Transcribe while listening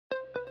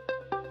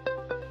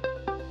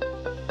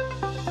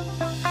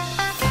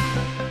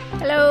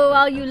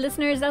all you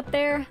listeners out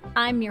there.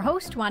 I'm your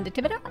host, Wanda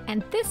Thibodeau,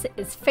 and this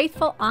is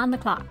Faithful on the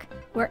Clock,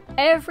 where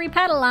every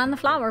petal on the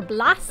flower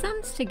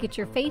blossoms to get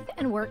your faith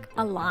and work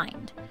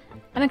aligned.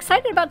 I'm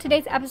excited about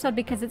today's episode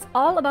because it's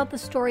all about the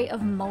story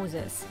of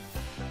Moses.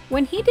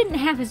 When he didn't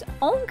have his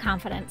own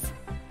confidence,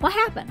 what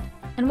happened?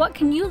 And what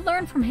can you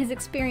learn from his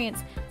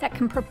experience that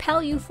can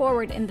propel you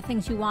forward in the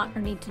things you want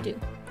or need to do?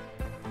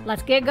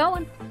 Let's get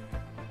going.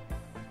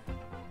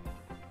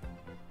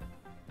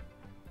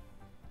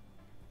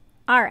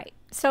 All right,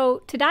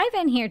 so to dive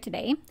in here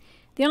today,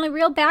 the only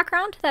real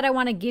background that I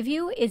want to give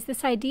you is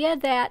this idea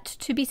that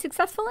to be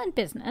successful in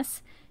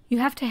business, you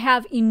have to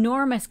have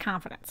enormous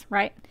confidence,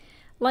 right?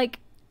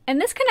 And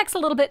this connects a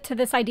little bit to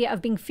this idea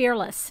of being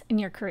fearless in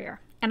your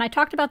career. And I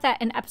talked about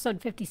that in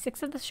episode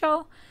 56 of the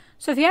show.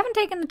 So if you haven't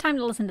taken the time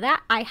to listen to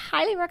that, I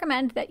highly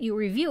recommend that you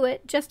review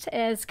it just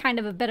as kind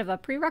of a bit of a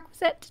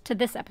prerequisite to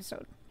this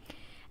episode.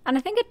 And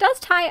I think it does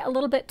tie a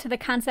little bit to the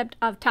concept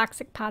of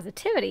toxic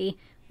positivity,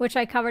 which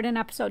I covered in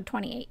episode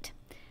 28.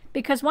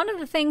 Because one of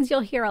the things you'll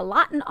hear a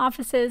lot in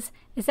offices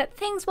is that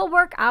things will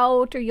work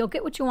out or you'll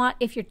get what you want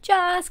if you're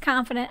just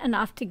confident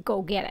enough to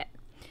go get it.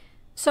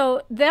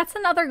 So that's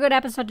another good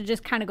episode to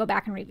just kind of go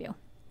back and review.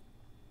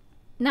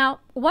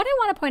 Now, what I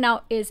want to point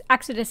out is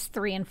Exodus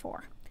 3 and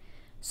 4.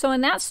 So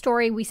in that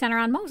story, we center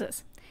on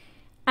Moses.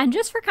 And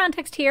just for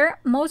context here,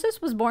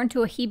 Moses was born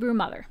to a Hebrew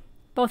mother.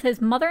 Both his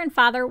mother and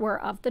father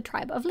were of the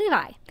tribe of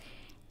Levi.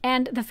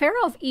 And the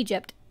Pharaoh of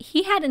Egypt,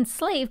 he had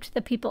enslaved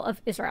the people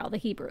of Israel, the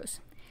Hebrews.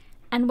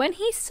 And when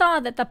he saw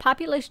that the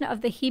population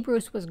of the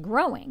Hebrews was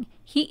growing,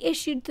 he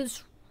issued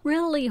this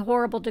really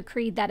horrible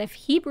decree that if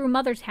Hebrew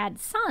mothers had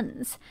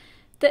sons,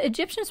 the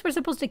Egyptians were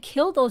supposed to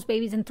kill those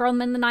babies and throw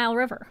them in the Nile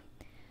River.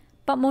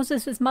 But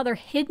Moses' mother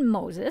hid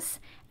Moses,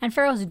 and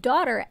Pharaoh's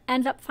daughter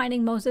ends up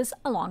finding Moses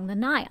along the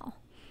Nile.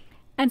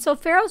 And so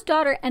Pharaoh's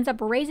daughter ends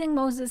up raising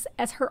Moses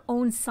as her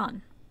own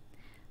son.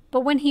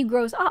 But when he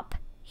grows up,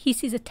 he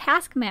sees a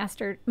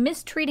taskmaster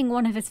mistreating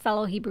one of his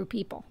fellow Hebrew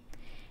people,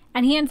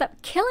 and he ends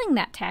up killing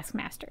that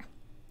taskmaster.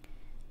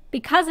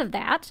 Because of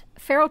that,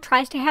 Pharaoh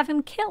tries to have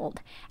him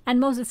killed, and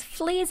Moses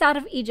flees out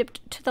of Egypt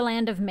to the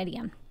land of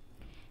Midian.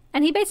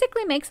 And he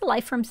basically makes a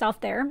life for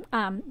himself there.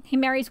 He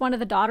marries one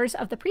of the daughters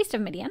of the priest of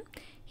Midian.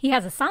 He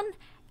has a son,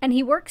 and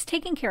he works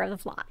taking care of the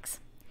flocks.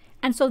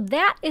 And so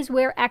that is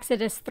where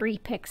Exodus 3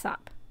 picks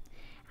up.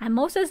 And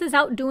Moses is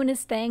out doing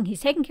his thing.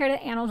 He's taking care of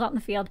the animals out in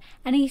the field.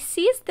 And he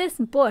sees this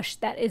bush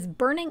that is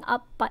burning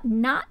up but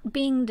not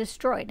being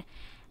destroyed.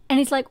 And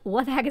he's like,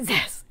 what the heck is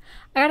this?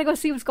 I gotta go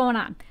see what's going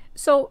on.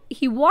 So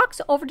he walks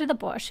over to the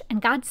bush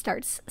and God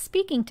starts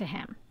speaking to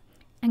him.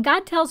 And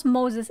God tells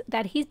Moses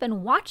that he's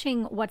been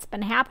watching what's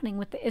been happening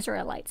with the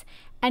Israelites.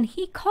 And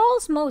he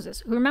calls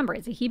Moses, who remember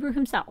is a Hebrew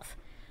himself,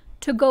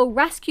 to go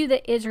rescue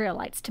the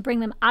Israelites, to bring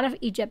them out of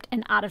Egypt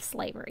and out of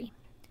slavery.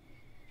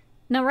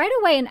 Now, right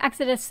away in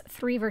Exodus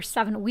 3, verse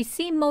 7, we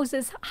see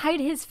Moses hide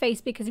his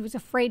face because he was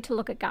afraid to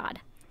look at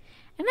God.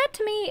 And that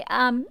to me,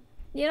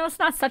 it's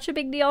not such a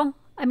big deal.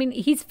 I mean,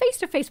 he's face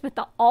to face with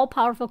the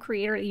all-powerful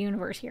creator of the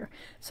universe here.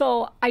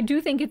 So I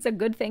do think it's a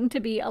good thing to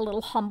be a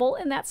little humble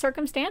in that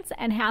circumstance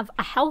and have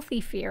a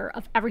healthy fear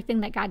of everything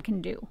that God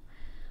can do.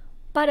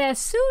 But as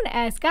soon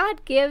as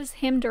God gives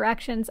him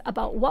directions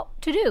about what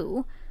to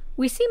do,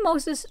 we see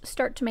Moses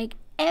start to make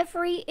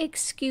every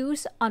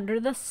excuse under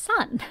the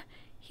sun.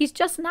 He's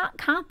just not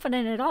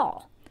confident at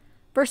all.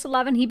 Verse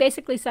 11, he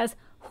basically says,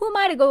 who am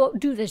I to go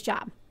do this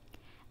job?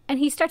 And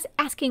he starts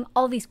asking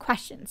all these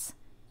questions.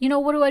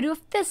 What do I do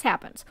if this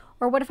happens?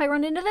 Or what if I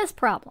run into this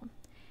problem?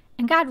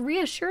 And God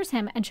reassures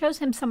him and shows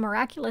him some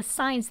miraculous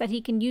signs that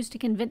he can use to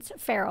convince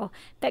Pharaoh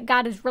that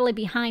God is really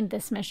behind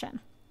this mission.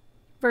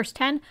 Verse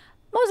 10,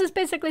 Moses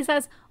basically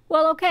says,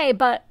 well, okay,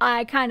 but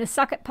I kind of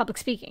suck at public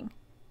speaking.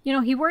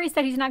 He worries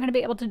that he's not going to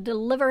be able to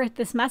deliver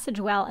this message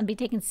well and be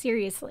taken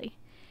seriously.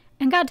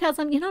 And God tells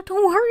him, don't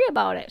worry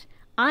about it.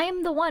 I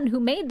am the one who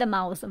made the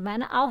mouths of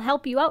men. I'll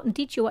help you out and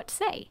teach you what to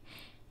say.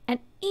 And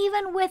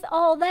even with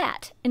all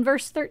that, in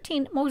verse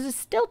 13, Moses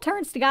still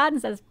turns to God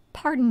and says,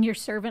 pardon your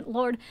servant,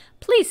 Lord.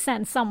 Please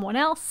send someone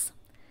else.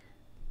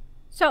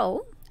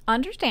 So,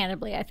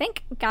 understandably, I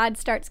think God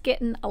starts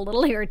getting a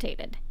little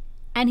irritated.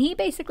 And he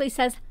basically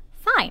says,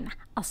 fine,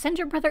 I'll send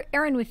your brother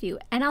Aaron with you,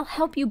 and I'll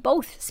help you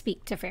both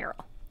speak to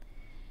Pharaoh.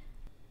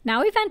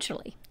 Now,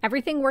 eventually,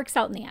 everything works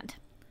out in the end.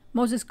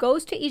 Moses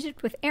goes to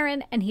Egypt with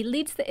Aaron, and he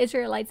leads the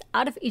Israelites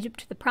out of Egypt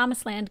to the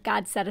promised land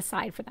God set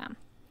aside for them.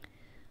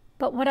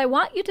 But what I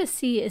want you to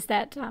see is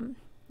that, God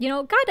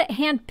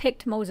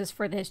handpicked Moses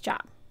for this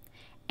job.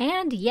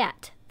 And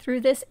yet, through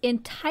this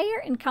entire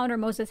encounter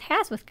Moses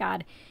has with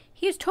God,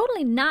 he is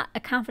totally not a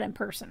confident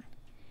person.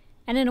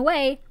 And in a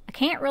way, I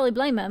can't really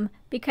blame him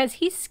because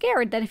he's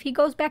scared that if he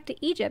goes back to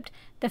Egypt,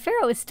 the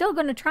Pharaoh is still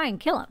going to try and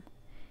kill him.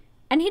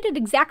 And he did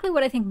exactly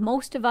what I think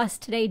most of us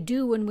today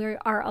do when we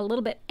are a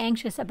little bit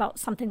anxious about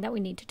something that we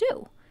need to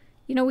do.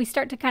 We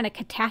start to kind of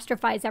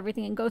catastrophize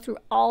everything and go through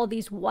all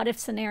these what-if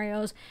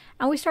scenarios,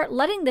 and we start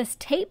letting this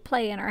tape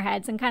play in our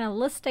heads and kind of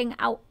listing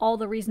out all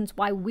the reasons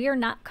why we're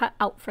not cut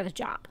out for the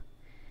job.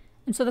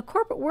 And so the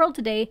corporate world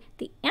today,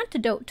 the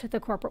antidote to the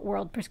corporate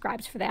world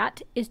prescribes for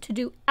that is to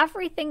do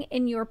everything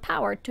in your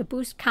power to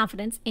boost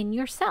confidence in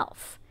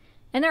yourself.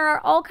 And there are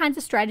all kinds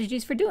of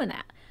strategies for doing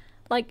that.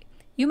 Like,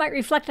 you might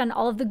reflect on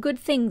all of the good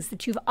things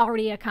that you've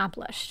already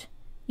accomplished.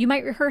 You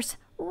might rehearse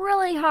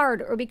really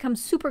hard or become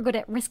super good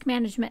at risk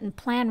management and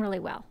plan really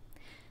well.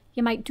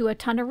 You might do a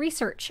ton of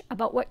research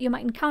about what you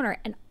might encounter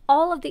and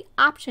all of the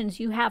options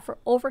you have for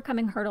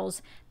overcoming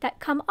hurdles that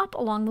come up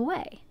along the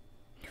way.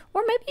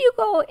 Or maybe you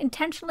go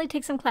intentionally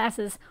take some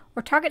classes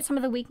or target some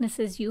of the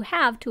weaknesses you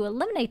have to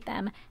eliminate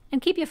them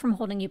and keep you from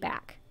holding you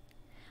back.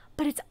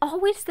 But it's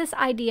always this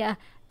idea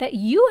that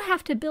you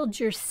have to build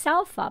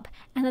yourself up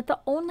and that the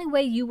only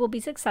way you will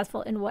be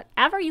successful in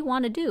whatever you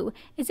want to do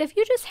is if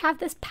you just have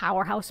this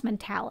powerhouse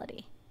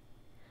mentality.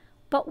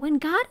 But when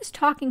God is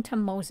talking to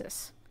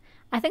Moses,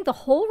 I think the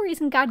whole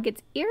reason God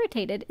gets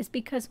irritated is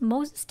because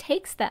Moses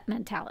takes that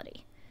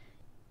mentality.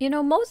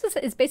 Moses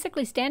is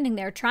basically standing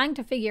there trying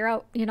to figure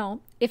out,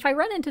 if I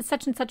run into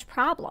such and such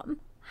problem,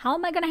 how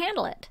am I going to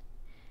handle it?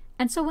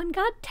 And so when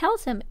God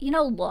tells him,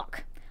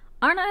 look,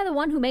 aren't I the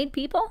one who made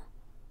people?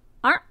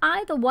 Aren't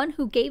I the one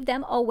who gave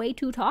them a way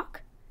to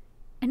talk?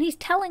 And he's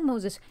telling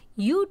Moses,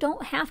 you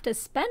don't have to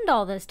spend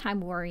all this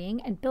time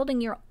worrying and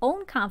building your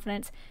own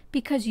confidence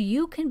because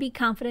you can be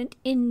confident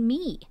in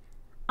me.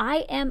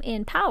 I am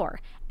in power.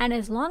 And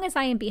as long as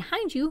I am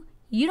behind you,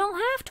 you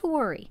don't have to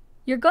worry.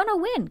 You're going to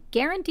win,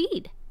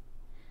 guaranteed.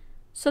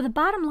 So the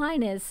bottom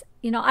line is,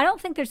 I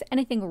don't think there's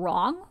anything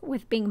wrong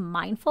with being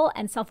mindful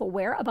and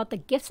self-aware about the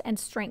gifts and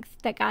strength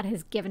that God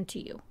has given to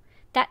you.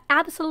 That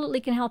absolutely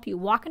can help you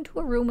walk into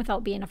a room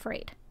without being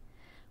afraid.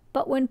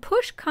 But when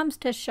push comes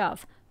to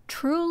shove,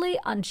 truly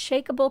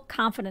unshakable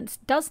confidence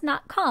does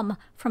not come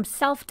from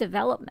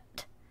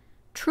self-development.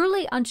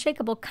 Truly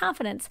unshakable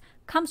confidence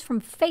comes from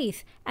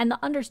faith and the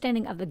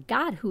understanding of the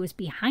God who is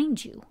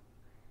behind you.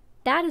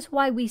 That is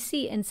why we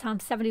see in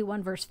Psalm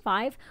 71 verse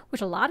 5,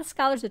 which a lot of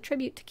scholars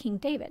attribute to King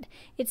David,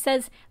 it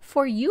says,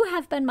 "For you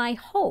have been my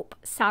hope,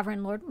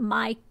 sovereign Lord,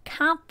 my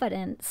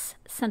confidence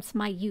since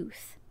my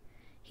youth."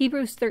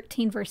 Hebrews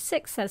 13 verse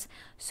 6 says,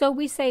 "So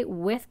we say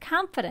with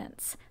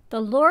confidence,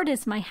 the Lord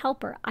is my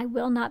helper, I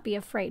will not be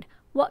afraid.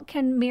 What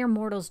can mere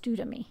mortals do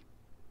to me?"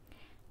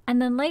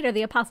 And then later,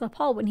 the Apostle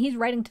Paul, when he's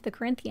writing to the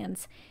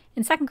Corinthians,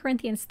 in 2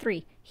 Corinthians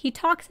 3, he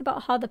talks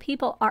about how the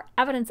people are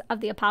evidence of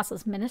the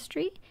apostles'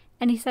 ministry.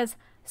 And he says,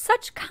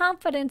 such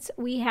confidence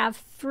we have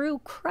through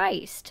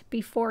Christ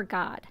before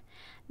God.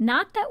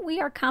 Not that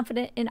we are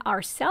confident in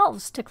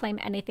ourselves to claim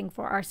anything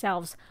for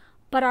ourselves,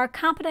 but our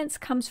competence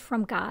comes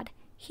from God.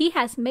 He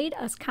has made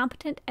us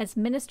competent as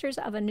ministers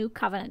of a new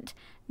covenant,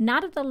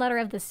 not of the letter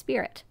of the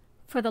Spirit,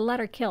 for the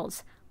letter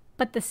kills,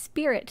 but the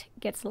Spirit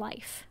gets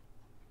life.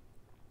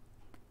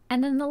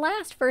 And then the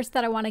last verse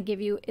that I want to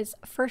give you is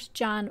 1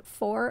 John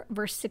 4,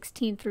 verse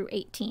 16 through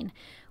 18,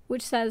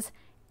 which says,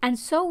 "And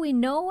so we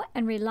know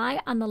and rely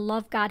on the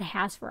love God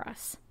has for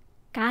us.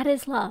 God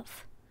is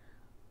love.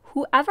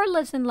 Whoever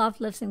lives in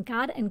love lives in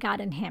God and God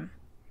in him.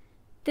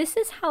 This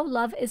is how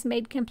love is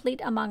made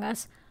complete among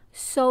us,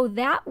 so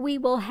that we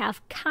will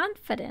have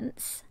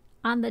confidence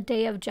on the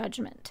day of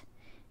judgment.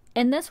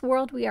 In this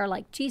world we are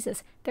like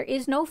Jesus. There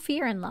is no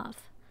fear in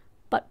love,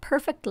 but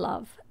perfect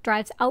love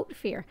drives out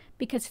fear,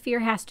 because fear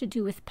has to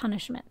do with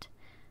punishment.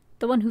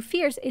 The one who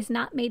fears is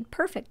not made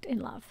perfect in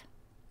love."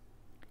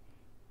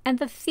 And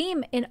the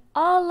theme in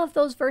all of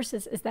those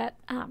verses is that,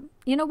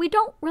 we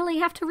don't really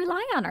have to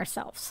rely on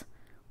ourselves.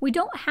 We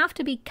don't have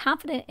to be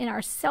confident in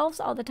ourselves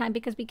all the time,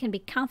 because we can be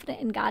confident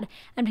in God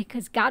and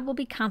because God will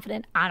be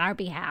confident on our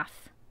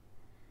behalf.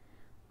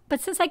 But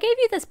since I gave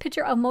you this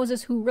picture of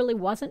Moses who really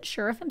wasn't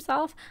sure of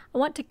himself, I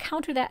want to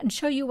counter that and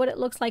show you what it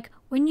looks like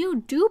when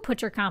you do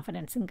put your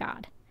confidence in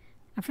God.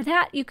 And for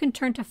that, you can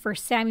turn to 1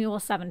 Samuel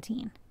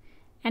 17.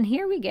 And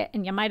here we get,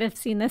 and you might have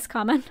seen this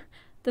coming,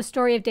 the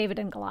story of David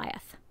and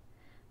Goliath.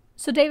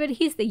 So David,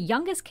 he's the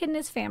youngest kid in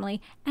his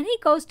family, and he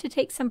goes to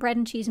take some bread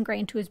and cheese and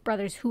grain to his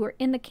brothers who are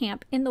in the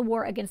camp in the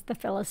war against the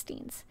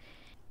Philistines.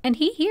 And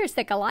he hears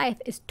that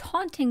Goliath is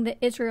taunting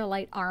the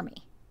Israelite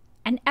army.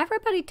 And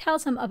everybody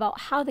tells him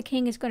about how the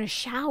king is going to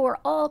shower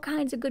all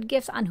kinds of good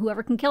gifts on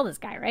whoever can kill this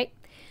guy, right?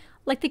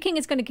 Like the king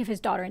is going to give his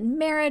daughter in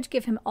marriage,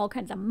 give him all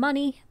kinds of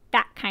money,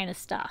 that kind of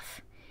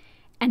stuff.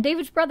 And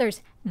David's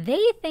brothers,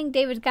 they think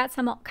David's got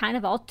some kind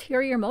of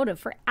ulterior motive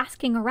for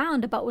asking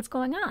around about what's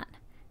going on.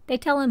 They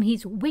tell him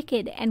he's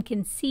wicked and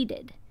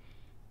conceited.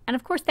 And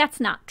of course, that's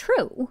not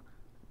true.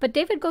 But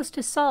David goes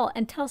to Saul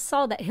and tells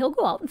Saul that he'll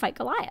go out and fight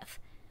Goliath.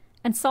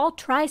 And Saul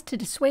tries to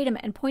dissuade him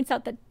and points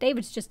out that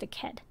David's just a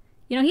kid.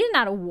 He's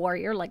not a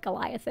warrior like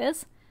Goliath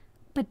is.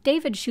 But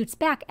David shoots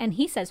back and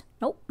he says,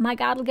 nope, my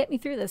God will get me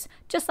through this,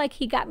 just like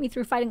he got me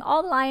through fighting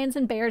all the lions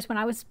and bears when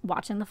I was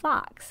watching the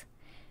flocks.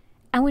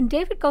 And when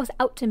David goes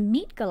out to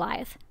meet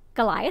Goliath,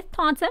 Goliath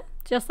taunts him,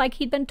 just like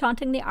he'd been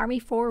taunting the army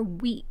for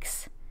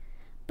weeks.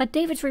 But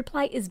David's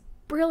reply is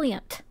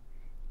brilliant.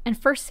 In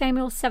 1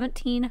 Samuel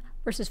 17,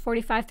 verses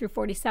 45 through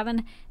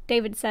 47,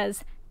 David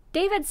says,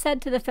 "David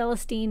said to the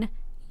Philistine,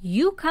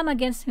 'You come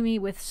against me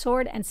with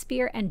sword and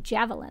spear and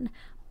javelin,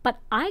 But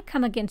I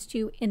come against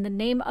you in the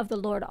name of the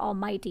Lord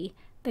Almighty,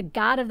 the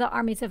God of the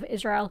armies of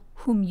Israel,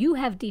 whom you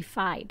have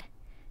defied.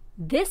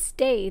 This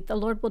day the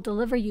Lord will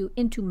deliver you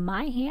into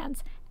my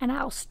hands, and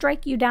I'll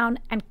strike you down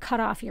and cut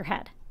off your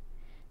head.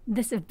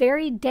 This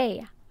very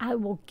day I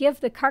will give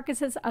the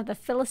carcasses of the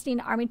Philistine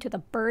army to the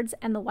birds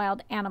and the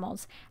wild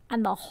animals,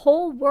 and the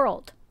whole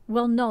world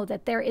will know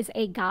that there is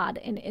a God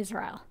in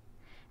Israel.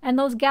 And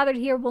those gathered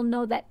here will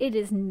know that it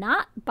is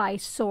not by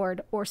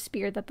sword or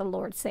spear that the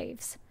Lord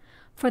saves.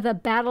 For the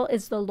battle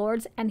is the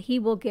Lord's, and he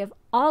will give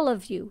all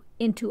of you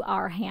into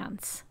our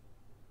hands.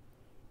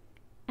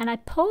 And I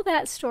pull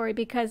that story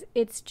because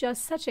it's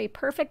just such a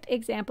perfect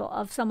example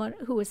of someone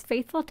who was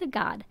faithful to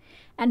God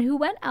and who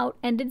went out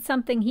and did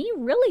something he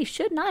really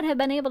should not have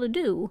been able to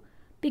do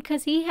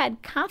because he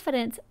had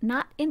confidence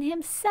not in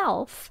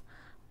himself,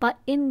 but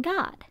in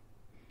God.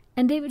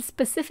 And David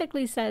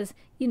specifically says,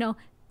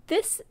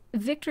 this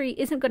victory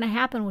isn't going to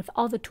happen with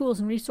all the tools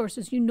and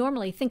resources you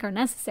normally think are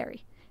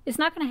necessary. It's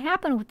not going to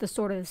happen with the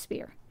sword or the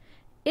spear.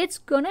 It's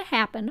going to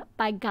happen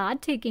by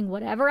God taking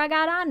whatever I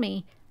got on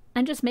me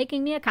and just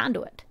making me a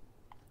conduit.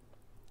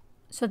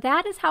 So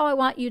that is how I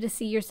want you to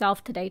see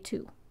yourself today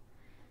too.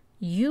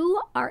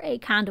 You are a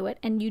conduit,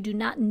 and you do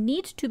not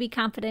need to be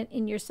confident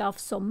in yourself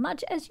so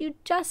much as you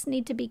just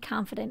need to be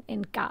confident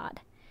in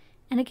God.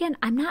 And again,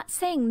 I'm not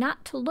saying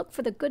not to look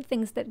for the good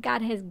things that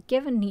God has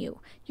given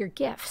you, your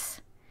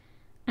gifts.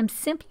 I'm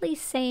simply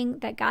saying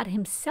that God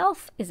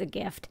himself is a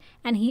gift,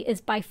 and he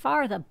is by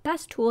far the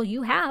best tool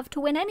you have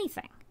to win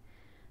anything.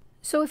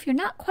 So if you're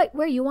not quite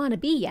where you want to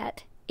be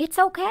yet, it's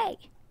okay.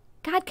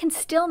 God can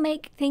still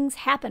make things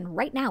happen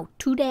right now,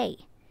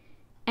 today.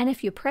 And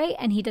if you pray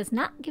and he does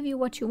not give you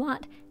what you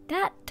want,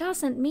 that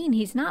doesn't mean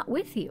he's not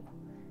with you.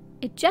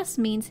 It just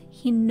means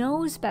he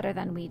knows better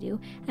than we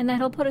do, and that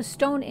he'll put a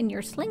stone in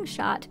your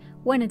slingshot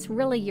when it's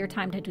really your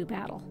time to do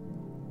battle.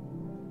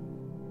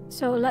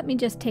 So let me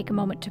just take a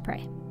moment to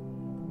pray.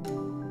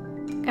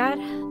 God,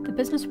 the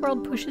business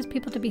world pushes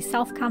people to be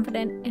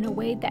self-confident in a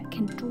way that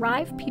can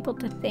drive people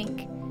to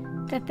think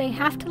that they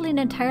have to lean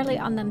entirely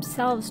on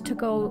themselves to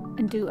go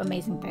and do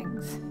amazing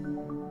things.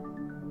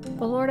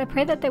 But Lord, I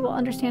pray that they will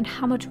understand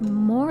how much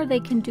more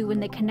they can do when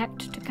they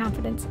connect to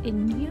confidence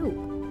in you.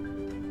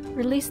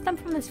 Release them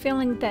from this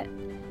feeling that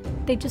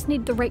they just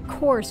need the right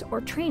course or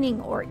training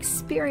or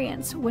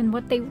experience when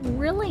what they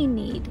really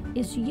need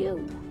is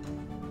you.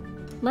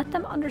 Let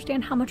them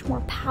understand how much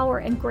more power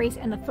and grace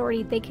and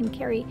authority they can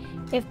carry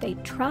if they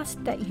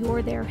trust that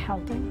you're there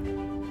helping.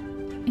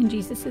 In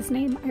Jesus'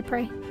 name I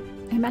pray.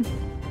 Amen.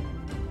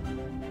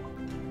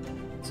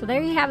 So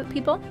there you have it,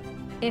 people.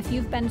 If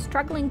you've been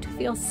struggling to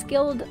feel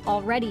skilled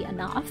already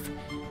enough,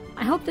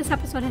 I hope this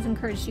episode has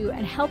encouraged you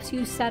and helps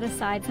you set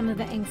aside some of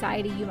the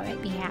anxiety you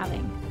might be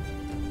having.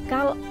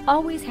 God will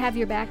always have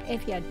your back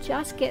if you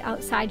just get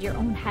outside your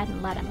own head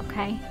and let him,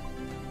 okay?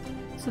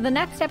 So the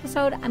next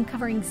episode, I'm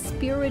covering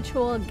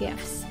spiritual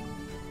gifts.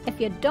 If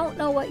you don't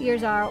know what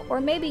yours are,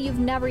 or maybe you've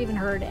never even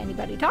heard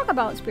anybody talk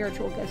about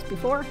spiritual gifts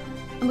before,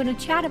 I'm going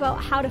to chat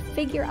about how to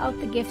figure out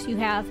the gifts you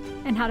have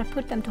and how to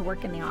put them to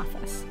work in the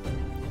office.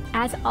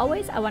 As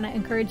always, I want to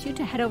encourage you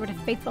to head over to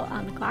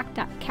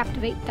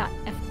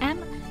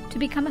faithfulonclock.captivate.fm to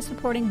become a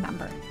supporting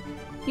member.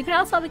 You can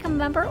also become a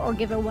member or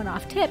give a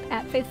one-off tip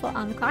at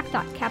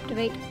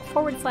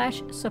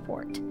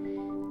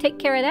faithfulonclock.captivate.support. Take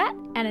care of that,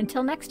 and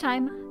until next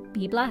time,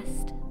 be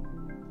blessed.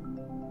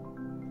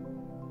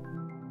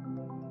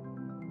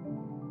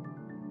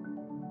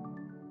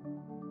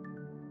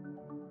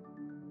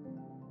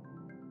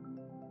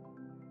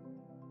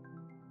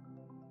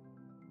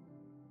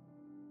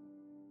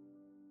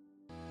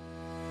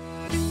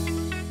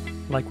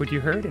 Like what you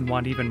heard and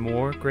want even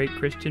more great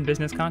Christian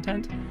business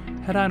content?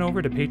 Head on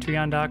over to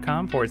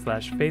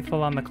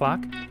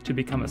patreon.com/faithfulonclock to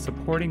become a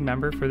supporting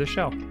member for the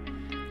show.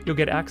 You'll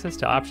get access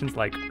to options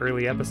like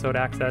early episode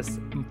access,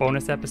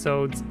 bonus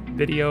episodes,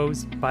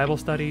 videos, Bible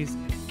studies,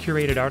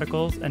 curated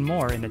articles, and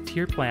more in a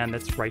tier plan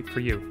that's right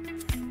for you.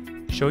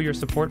 Show your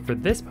support for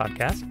this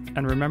podcast,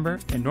 and remember,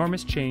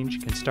 enormous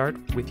change can start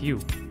with you.